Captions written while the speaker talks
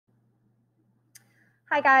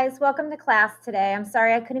Hi guys, welcome to class today. I'm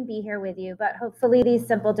sorry I couldn't be here with you, but hopefully these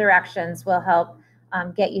simple directions will help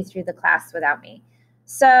get you through the class without me.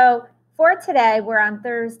 So for today, we're on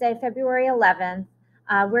Thursday, February 11th.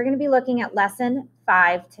 We're going to be looking at lesson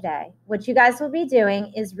 5 today. What you guys will be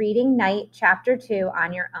doing is reading Night Chapter 2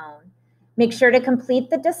 on your own. Make sure to complete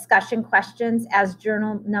the discussion questions as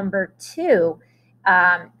journal number 2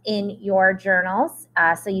 in your journals,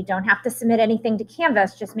 so you don't have to submit anything to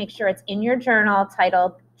Canvas. Just make sure it's in your journal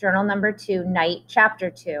titled Journal Number 2, Night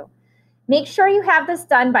Chapter 2. Make sure you have this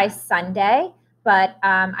done by Sunday, but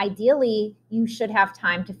ideally you should have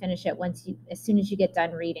time to finish it as soon as you get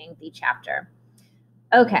done reading the chapter.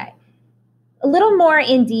 Okay, a little more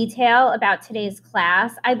in detail about today's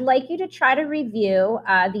class. I'd like you to try to review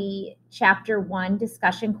the Chapter 1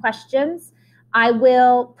 discussion questions. I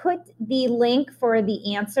will put the link for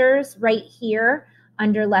the answers right here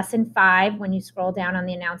under Lesson 5 when you scroll down on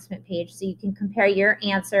the announcement page, so you can compare your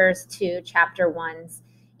answers to Chapter 1's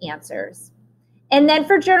answers. And then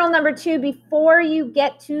for journal number 2, before you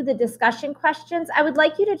get to the discussion questions, I would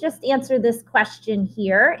like you to just answer this question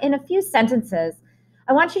here in a few sentences.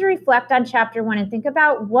 I want you to reflect on Chapter 1 and think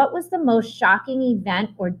about what was the most shocking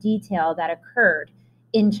event or detail that occurred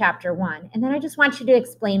in Chapter 1. And then I just want you to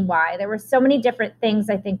explain why. There were so many different things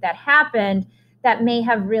I think that happened that may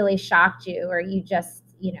have really shocked you, or you just,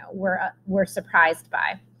 were surprised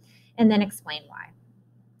by. And then explain why.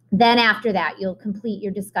 Then after that, you'll complete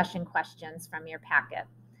your discussion questions from your packet.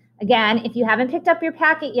 Again, if you haven't picked up your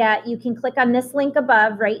packet yet, you can click on this link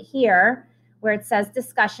above right here where it says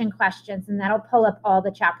discussion questions, and that'll pull up all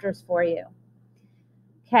the chapters for you.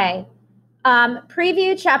 Okay.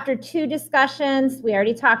 Preview Chapter 2 discussions. We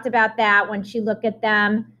already talked about that. Once you look at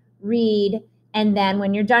them, read, and then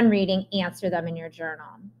when you're done reading, answer them in your journal.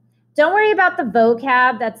 Don't worry about the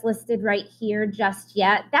vocab that's listed right here just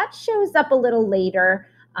yet. That shows up a little later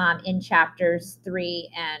in Chapters 3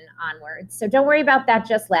 and onwards. So don't worry about that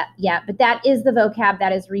just yet, but that is the vocab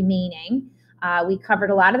that is remaining. We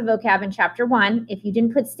covered a lot of the vocab in Chapter 1. If you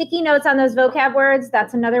didn't put sticky notes on those vocab words,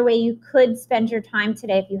 that's another way you could spend your time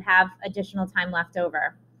today if you have additional time left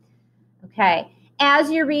over. Okay,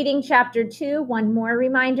 as you're reading Chapter 2, one more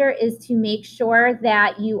reminder is to make sure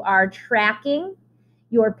that you are tracking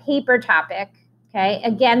your paper topic. Okay,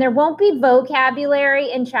 again, there won't be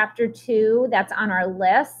vocabulary in Chapter 2 that's on our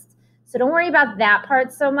list, so don't worry about that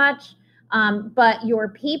part so much. But your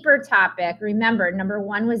paper topic, remember, number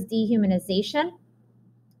 1 was dehumanization.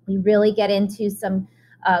 We really get into some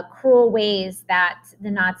cruel ways that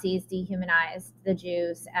the Nazis dehumanized the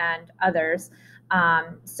Jews and others.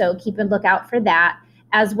 So keep a lookout for that,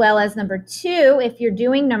 as well as number 2, if you're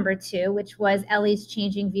doing number 2, which was Ellie's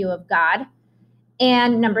changing view of God.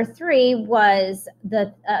 And number 3 was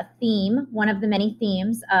the theme, one of the many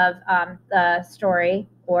themes of the story,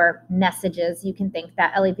 or messages you can think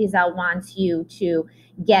that Elie Wiesel wants you to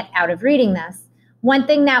get out of reading this. One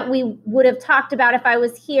thing that we would have talked about if I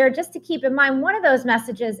was here, just to keep in mind, one of those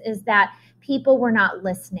messages is that people were not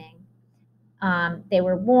listening. They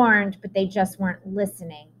were warned, but they just weren't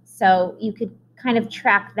listening. So you could kind of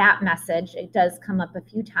track that message. It does come up a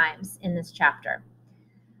few times in this chapter.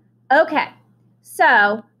 Okay,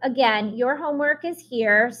 so again, your homework is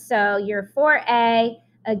here. So your 4A,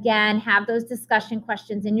 again, have those discussion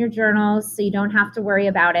questions in your journals so you don't have to worry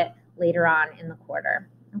about it later on in the quarter.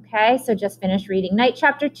 Okay, so just finish reading Night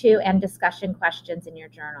Chapter 2 and discussion questions in your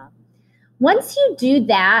journal. Once you do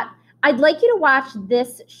that, I'd like you to watch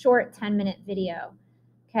this short 10-minute video.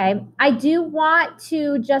 Okay, I do want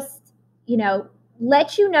to just,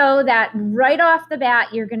 let you know that right off the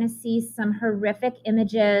bat, you're going to see some horrific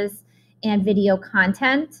images and video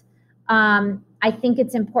content. I think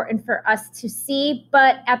it's important for us to see,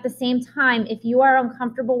 but at the same time, if you are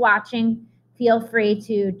uncomfortable watching, feel free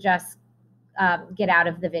to just get out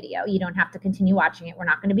of the video. You don't have to continue watching it. You're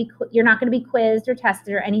not going to be quizzed or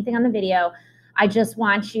tested or anything on the video. I just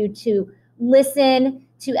want you to listen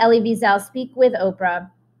to Elie Wiesel speak with Oprah,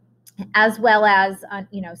 as well as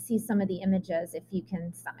see some of the images if you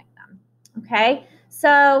can stomach them. Okay,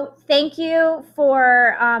 so thank you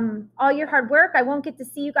for all your hard work. I won't get to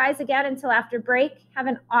see you guys again until after break. Have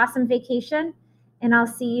an awesome vacation, and I'll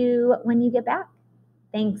see you when you get back.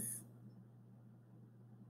 Thanks.